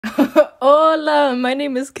Hola, my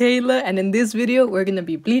name is Kaila, and in this video, we're gonna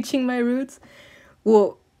be bleaching my roots.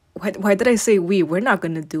 Well, why did I say we? We're not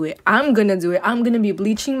gonna do it. I'm gonna do it. I'm gonna be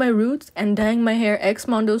bleaching my roots and dyeing my hair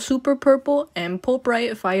Xmondo Super Purple and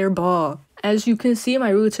Pulpriot Fireball. As you can see,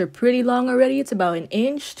 my roots are pretty long already. It's about 1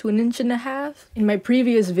 inch to 1.5 inches. In my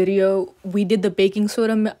previous video, we did the baking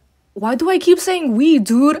soda. Why do I keep saying we,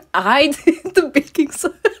 dude? I did the baking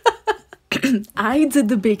soda. I did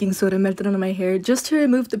the baking soda method on my hair just to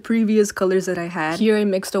remove the previous colors that I had. Here I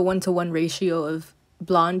mixed a 1-to-1 ratio of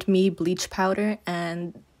BlondMe bleach powder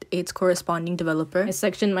and its corresponding developer. I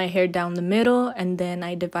sectioned my hair down the middle and then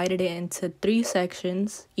I divided it into 3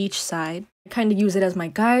 sections each side. I kind of use it as my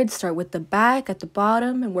guide, start with the back at the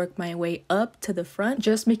bottom and work my way up to the front,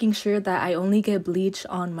 just making sure that I only get bleach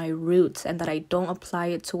on my roots and that I don't apply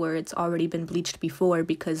it to where it's already been bleached before,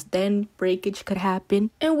 because then breakage could happen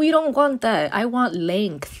and we don't want that. I want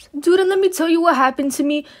length. Dude, and let me tell you what happened to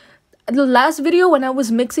me. The last video when I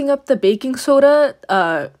was mixing up the baking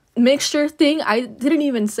soda mixture thing, I didn't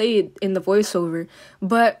even say it in the voiceover,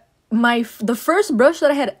 but the first brush that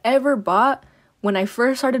I had ever bought when I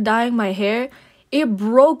first started dyeing my hair, it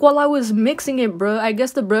broke while I was mixing it, bro. I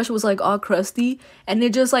guess the brush was like all crusty and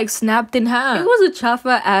it just like snapped in half. It was a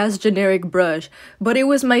chafa ass generic brush, but it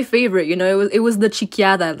was my favorite, you know. It was the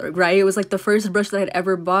chiquiada, right? It was like the first brush that I'd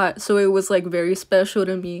ever bought, so it was like very special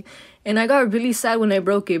to me. And I got really sad when I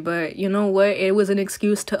broke it, but you know what? It was an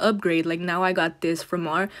excuse to upgrade. Like now I got this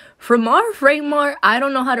Framar, I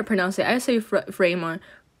don't know how to pronounce it. I say Framar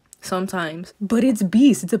sometimes, but it's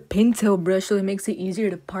beast. It's a pintail brush, so it makes it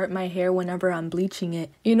easier to part my hair whenever I'm bleaching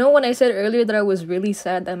it. You know, when I said earlier that I was really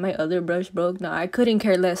sad that my other brush broke, now I couldn't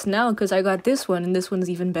care less now because I got this one and this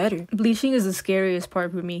one's even better. Bleaching is the scariest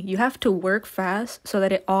part for me. You have to work fast so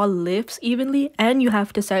that it all lifts evenly, and you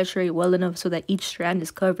have to saturate well enough so that each strand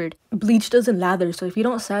is covered. Bleach doesn't lather, so if you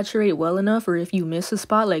don't saturate well enough or if you miss a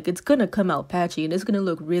spot, like, it's gonna come out patchy and it's gonna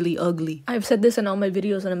look really ugly. I've said this in all my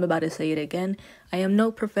videos and I'm about to say it again. I am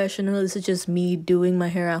no professional. This is just me doing my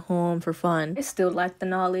hair at home for fun. I still lack the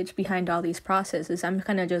knowledge behind all these processes. I'm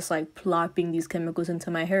kind of just like plopping these chemicals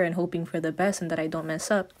into my hair and hoping for the best and that I don't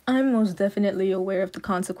mess up. I'm most definitely aware of the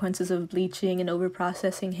consequences of bleaching and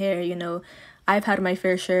overprocessing hair, you know. I've had my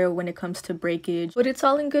fair share when it comes to breakage, but it's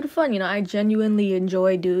all in good fun, you know. I genuinely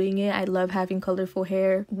enjoy doing it. I love having colorful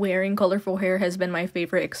hair. Wearing colorful hair has been my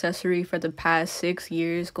favorite accessory for the past 6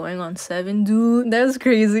 years, going on 7, dude. That's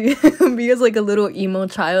crazy. Me as like a little emo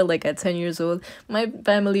child, like at 10 years old, my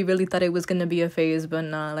family really thought it was gonna be a phase, but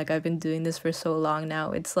nah, like I've been doing this for so long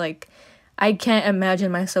now. It's like, I can't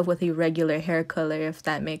imagine myself with a regular hair color, if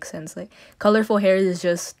that makes sense. Like, colorful hair is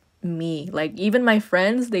just me. Like, even my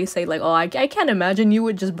friends, they say like, oh, I can't imagine you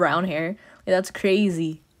with just brown hair. Like, that's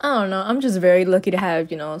crazy. I don't know, I'm just very lucky to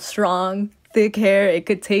have, you know, strong thick hair. It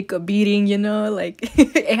could take a beating, you know, like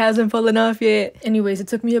it hasn't fallen off yet. Anyways, it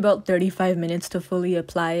took me about 35 minutes to fully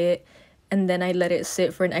apply it, and then I let it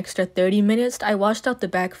sit for an extra 30 minutes. I washed out the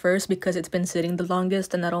back first because it's been sitting the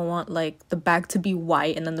longest and I don't want like the back to be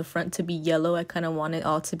white and then the front to be yellow. I kind of want it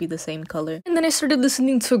all to be the same color. And then I started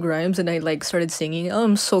listening to Grimes and I like started singing. Oh,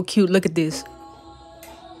 I'm so cute, look at this.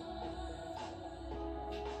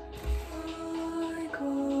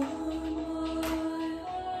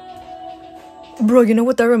 Bro, you know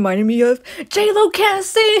what that reminded me of? J-Lo can't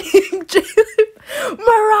sing!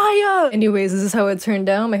 Mariah! Anyways, this is how it turned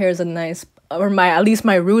out. My hair is a nice, or at least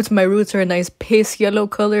my roots are a nice piss yellow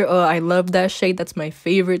color. Oh, I love that shade. That's my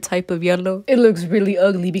favorite type of yellow. It looks really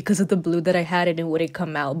ugly because of the blue that I had and it wouldn't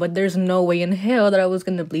come out, but there's no way in hell that I was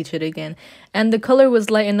gonna bleach it again. And the color was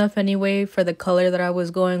light enough anyway for the color that I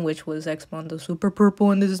was going, which was Xmondo Super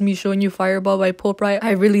Purple, and this is me showing you Fireball by Pulpriot.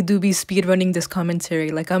 I really do be speedrunning this commentary.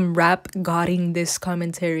 Like, I'm rap-godding this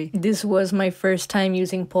commentary. This was my first time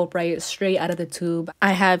using Pulpriot straight out of the tube.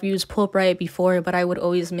 I have used Pulpriot before, but I would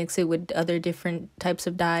always mix it with other different types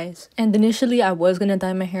of dyes. And initially, I was gonna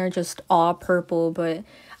dye my hair just all purple, but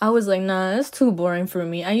I was like, nah, it's too boring for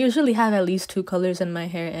me. I usually have at least 2 colors in my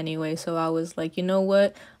hair anyway, so I was like, you know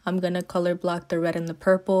what? I'm gonna color block the red and the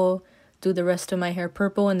purple, do the rest of my hair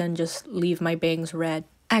purple, and then just leave my bangs red.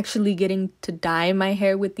 Actually getting to dye my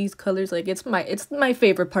hair with these colors, like, it's my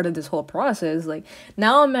favorite part of this whole process. Like,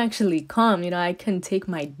 now I'm actually calm, you know. I can take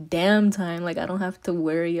my damn time. Like, I don't have to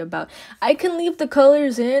worry about, I can leave the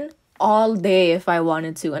colors in all day if I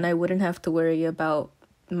wanted to, and I wouldn't have to worry about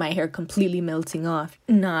my hair completely melting off.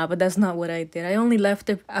 Nah, but that's not what I did. I only left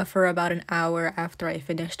it for about an hour after I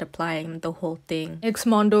finished applying the whole thing.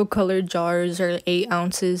 Xmondo colored jars are 8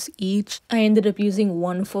 ounces each. I ended up using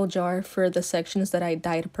 1 full jar for the sections that I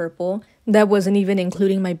dyed purple. That wasn't even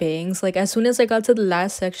including my bangs. Like, as soon as I got to the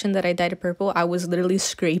last section that I dyed purple, I was literally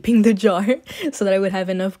scraping the jar so that I would have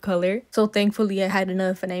enough color. So thankfully I had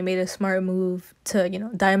enough, and I made a smart move to, you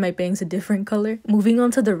know, dye my bangs a different color. Moving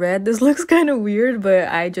on to the red, this looks kind of weird, but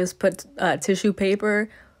I just put tissue paper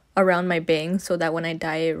around my bangs so that when I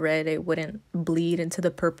dye it red, it wouldn't bleed into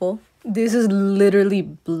the purple. This is literally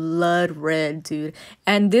blood red, dude.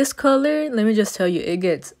 And this color, let me just tell you, it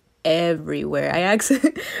gets everywhere.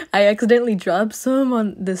 I accidentally dropped some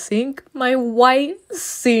on the sink, my white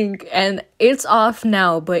sink, and it's off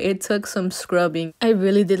now, but it took some scrubbing. I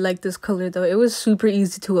really did like this color though. It was super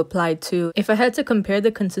easy to apply too. If I had to compare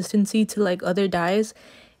the consistency to like other dyes,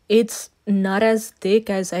 it's not as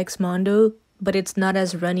thick as Xmondo, but it's not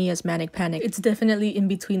as runny as Manic Panic. It's definitely in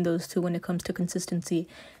between those two when it comes to consistency.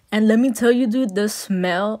 And let me tell you, dude, the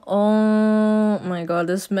smell, oh my god,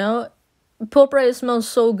 the smell, Pulpriot smells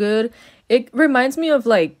so good. It reminds me of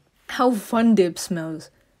like how Fun Dip smells.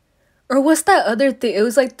 Or what's that other thing? It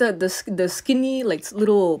was like the skinny like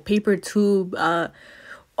little paper tube.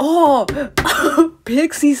 Oh,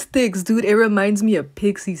 Pixie Sticks, dude. It reminds me of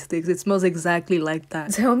Pixie Sticks. It smells exactly like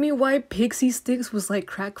that. Tell me why Pixie Sticks was like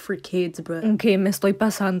crack for kids, bro. Okay, me estoy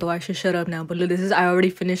pasando. I should shut up now. But look, I already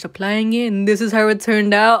finished applying it, and this is how it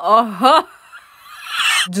turned out. Oh,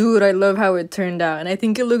 dude, I love how it turned out, and I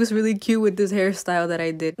think it looks really cute with this hairstyle that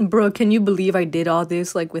I did. Bro, can you believe I did all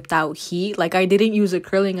this like without heat? Like, I didn't use a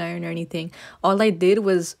curling iron or anything. All I did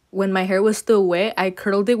was, when my hair was still wet, I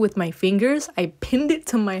curled it with my fingers, I pinned it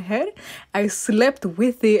to my head, I slept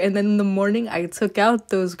with it, and then in the morning I took out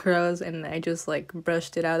those curls and I just like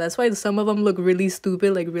brushed it out. That's why some of them look really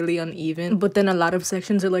stupid, like really uneven, but then a lot of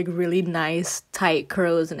sections are like really nice tight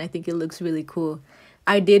curls, and I think it looks really cool.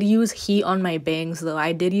 I did use heat on my bangs though.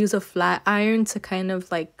 I did use a flat iron to kind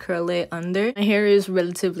of like curl it under. My hair is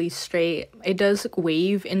relatively straight. It does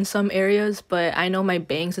wave in some areas, but I know my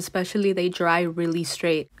bangs especially, they dry really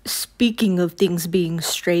straight. Speaking of things being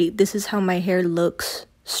straight, this is how my hair looks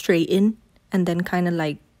straightened and then kind of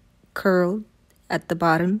like curled at the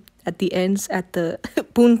bottom, at the ends, at the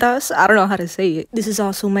puntas. I don't know how to say it. This is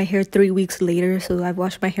also my hair 3 weeks later, so I've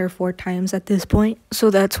washed my hair 4 times at this point. So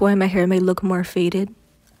that's why my hair may look more faded.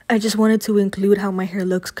 I just wanted to include how my hair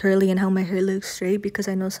looks curly and how my hair looks straight because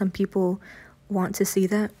I know some people want to see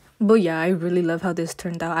that. But yeah, I really love how this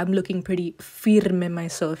turned out. I'm looking pretty firme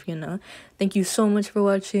myself, you know. Thank you so much for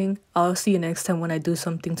watching. I'll see you next time when I do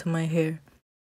something to my hair.